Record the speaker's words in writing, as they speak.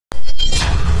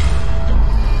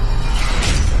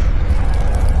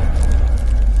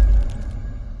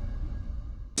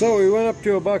So we went up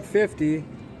to $1.50.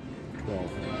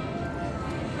 12.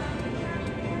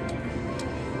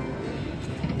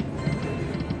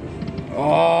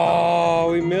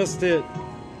 Oh, we missed it.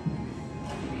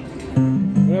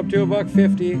 Went up to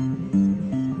 $1.50.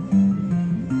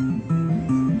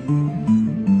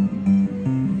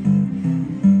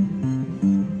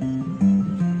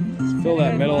 Let's fill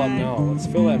that middle up now. Let's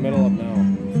fill that middle up now.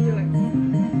 Let's do it.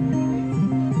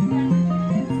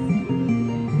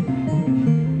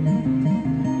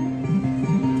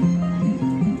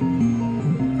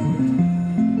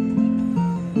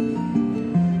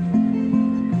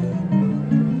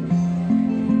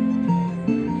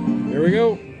 Here we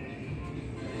go.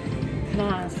 Come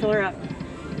on, let's fill her up.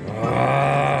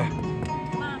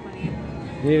 Come on, buddy.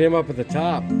 Need him up at the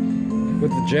top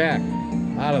with the jack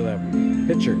out of the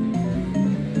pitcher.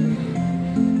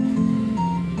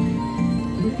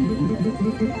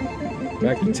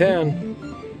 Back to 10.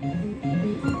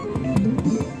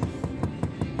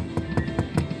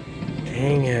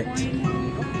 Dang it.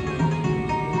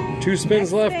 2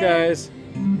 spins left, guys.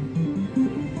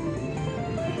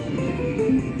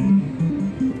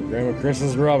 Grandma Chris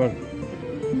is rubbing.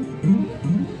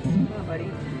 Come on, buddy.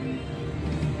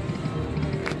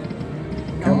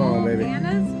 Come on, baby.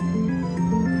 Pandas?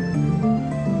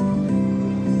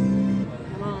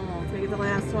 Come on, let's make it the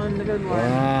last one, the good one.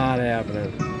 Lot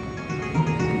happening.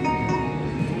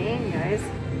 Dang, guys.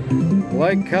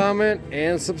 Like, comment,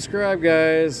 and subscribe,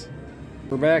 guys.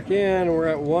 We're back in. We're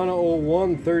at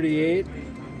 101.38.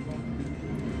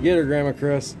 Get her, Grandma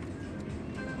Chris.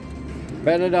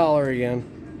 Betting $1 again.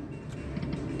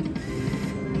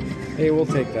 Hey, we'll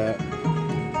take that.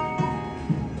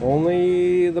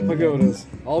 Only the pagodas.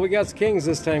 All we got's kings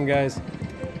this time, guys.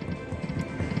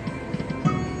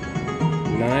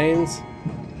 9s.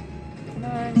 Come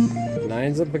on.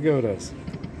 9s and pagodas.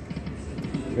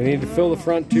 We need to fill the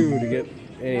front too to get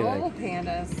anything. No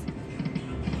pandas.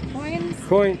 Coins?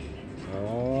 Coin.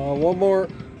 One more.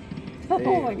 Oh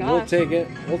Hey, my gosh. we'll take it.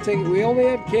 We'll take it. We only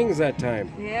had kings that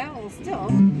time. Yeah, well, still.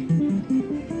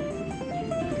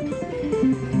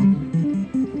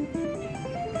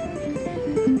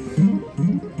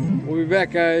 We'll be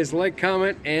back, guys. Like,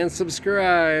 comment, and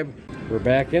subscribe. We're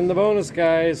back in the bonus,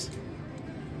 guys.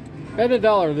 Bet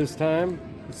 $1 this time.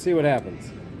 Let's see what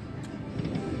happens.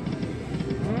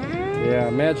 Yeah,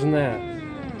 imagine that.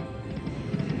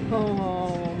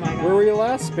 Oh my god. Where were you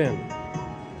last spin?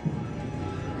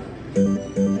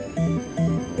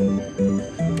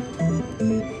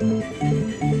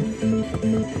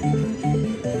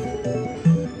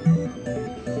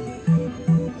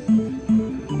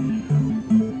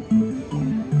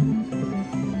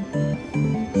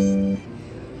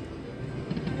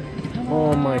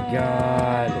 Oh my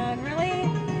god. Really?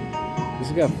 This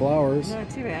has got flowers. Not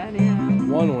too bad, yeah.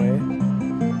 One way.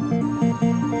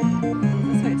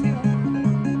 This way too.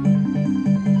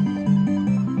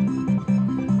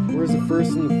 Where's the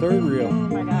first and the third Oh reel?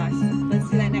 my gosh. Let's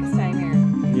do that next time here.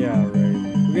 Yeah,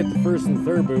 right. We get the first and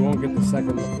third, but we won't get the second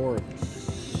and the fourth.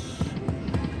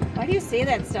 Why do you say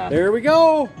that stuff? There we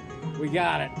go. We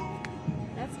got it.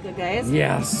 That's good, guys.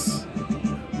 Yes.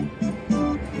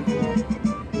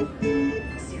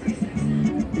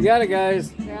 You got it,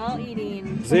 guys. They're all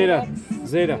eating. Zeta. Pull-ups.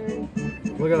 Zeta.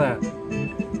 Look at that.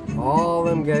 All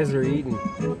them guys are eating.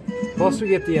 Plus we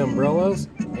get the umbrellas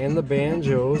and the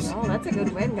banjos. Oh, that's a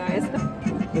good win, guys.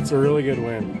 It's a really good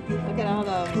win. Look at all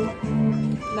the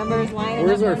numbers lining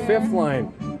Where's up our over fifth there.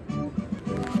 line?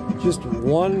 Just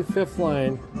one fifth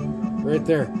line right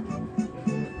there.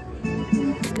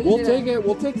 We'll take it.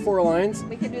 We'll take 4 lines.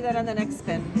 We can do that on the next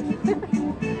spin.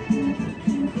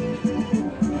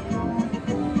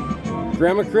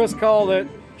 Grandma Chris called it.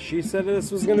 She said this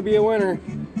was going to be a winner.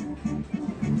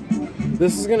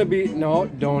 This is going to be... No,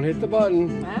 don't hit the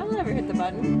button. I'll never hit the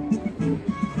button.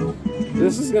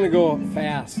 This is going to go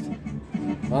fast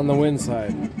on the win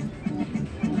side.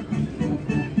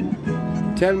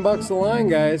 $10 a line,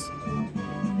 guys.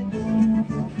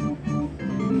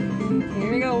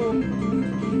 Here we go.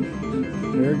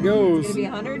 There it It's goes. gonna be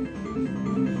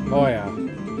 100. Oh, yeah.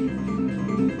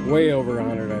 Way over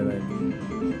 100, I think.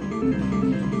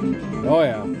 Oh,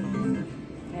 yeah.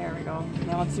 There we go.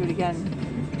 Now let's do it again.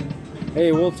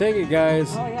 Hey, we'll take it,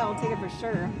 guys. Oh yeah, I'll take it for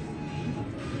sure.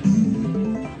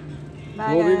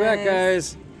 Bye, We'll be back,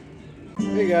 guys.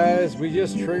 Hey, guys, we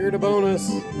just triggered a bonus.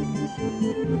 Look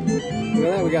at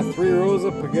that. We got 3 rows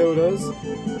of pagodas.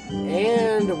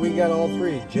 And we got all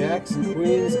 3. Jacks,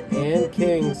 queens, and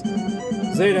kings.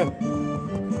 Zeta.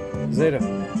 Zeta.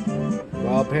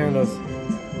 Wild pandas.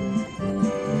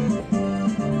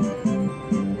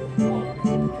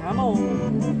 Come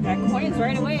on. Got coins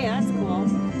right away. That's cool.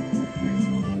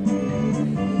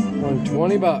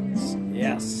 20 bucks.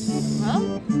 Yes.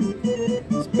 Well,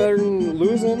 It's better than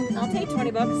losing. I'll take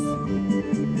 20 bucks.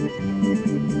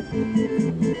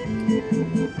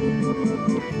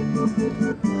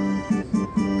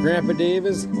 Grandpa Dave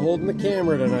is holding the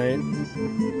camera tonight.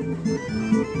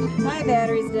 My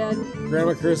battery's dead.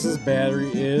 Grandma Chris's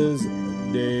battery is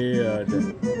dead.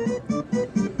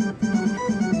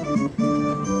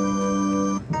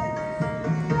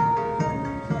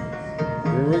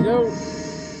 Here we go.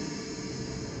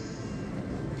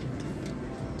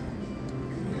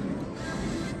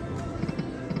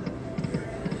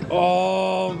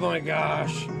 Oh my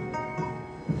gosh.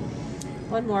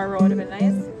 One more row would have been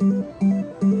nice.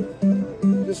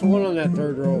 Just one on that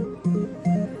third row.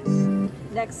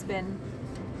 Next spin.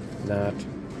 Not.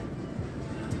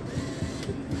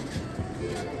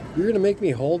 You're gonna make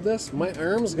me hold this? My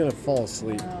arm's gonna fall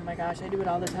asleep. Oh my gosh, I do it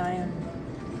all the time.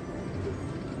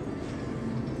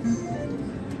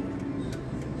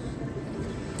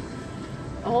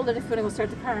 I'll hold it if you want to go start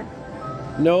the car.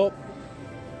 Nope.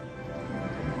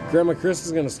 Grandma Chris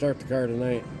is gonna start the car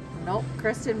tonight. Nope,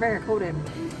 Chris didn't bring her coat in.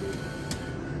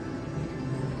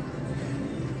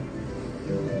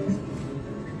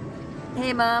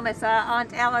 Hey Mom, I saw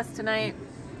Aunt Alice tonight.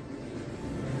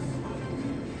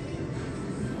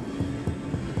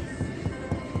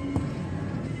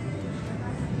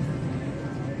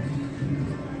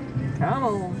 Come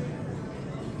on.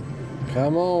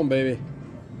 Come on, baby.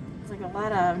 It's like a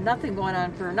lot of nothing going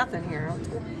on for nothing here.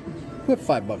 Put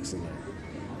 $5 in there.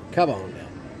 Come on now.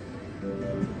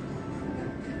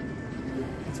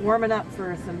 It's warming up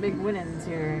for some big winnings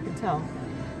here, I can tell.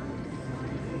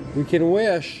 We can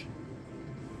wish.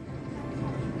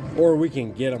 Or we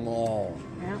can get them all.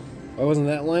 Yeah. Why wasn't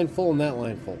that line full and that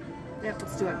line full? Yep,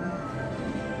 let's do it.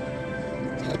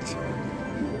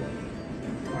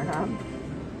 More knob.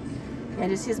 Yeah,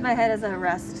 just use my head as a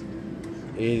rest.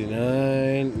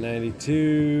 89,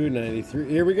 92, 93.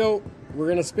 Here we go. We're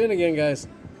going to spin again, guys.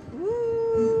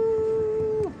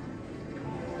 Woo!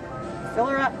 Fill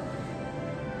her up.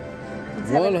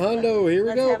 One hundo. Here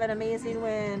we go. Let's have an amazing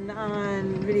win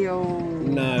on video.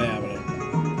 Not happening.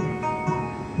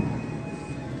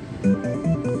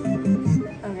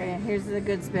 Okay, here's the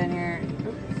good spin here.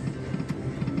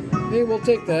 Hey, we'll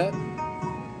take that.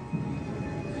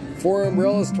 4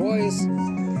 umbrellas twice. Oh,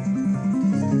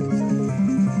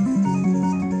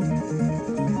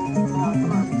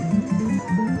 come on.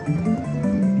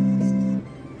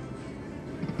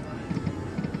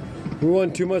 We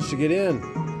won too much to get in.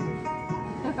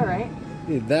 All right.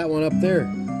 Need that one up there.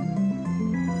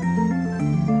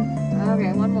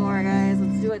 Okay, one more, guys.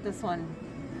 Let's do it this one.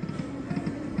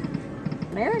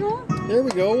 There we go. There we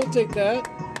go. We'll take that.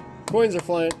 Coins are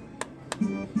flying.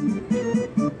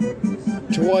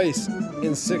 Twice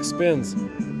in 6 spins.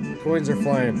 Coins are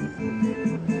flying.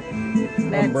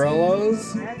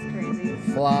 Umbrellas. That's crazy.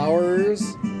 Flowers.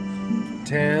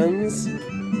 10s.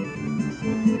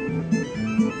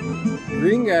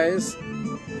 Green guys.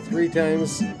 3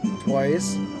 times.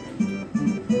 Twice.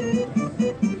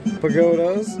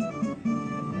 Pagodas.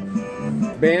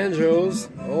 Banjos.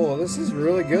 Oh, this is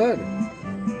really good.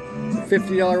 It's a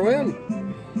 $50 win.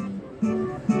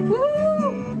 Woo!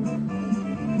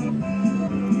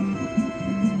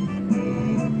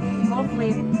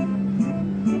 Hopefully.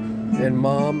 And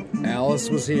Mom, Alice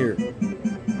was here.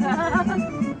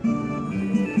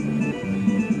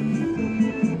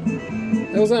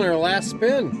 That was on our last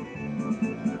spin.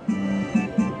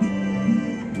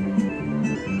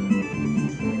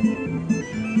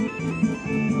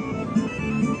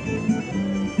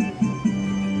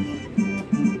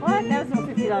 What? That was no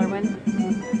 $50 win.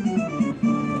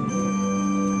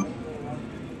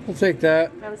 We'll take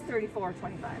that. That was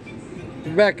 $34.25. Be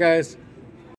back, guys.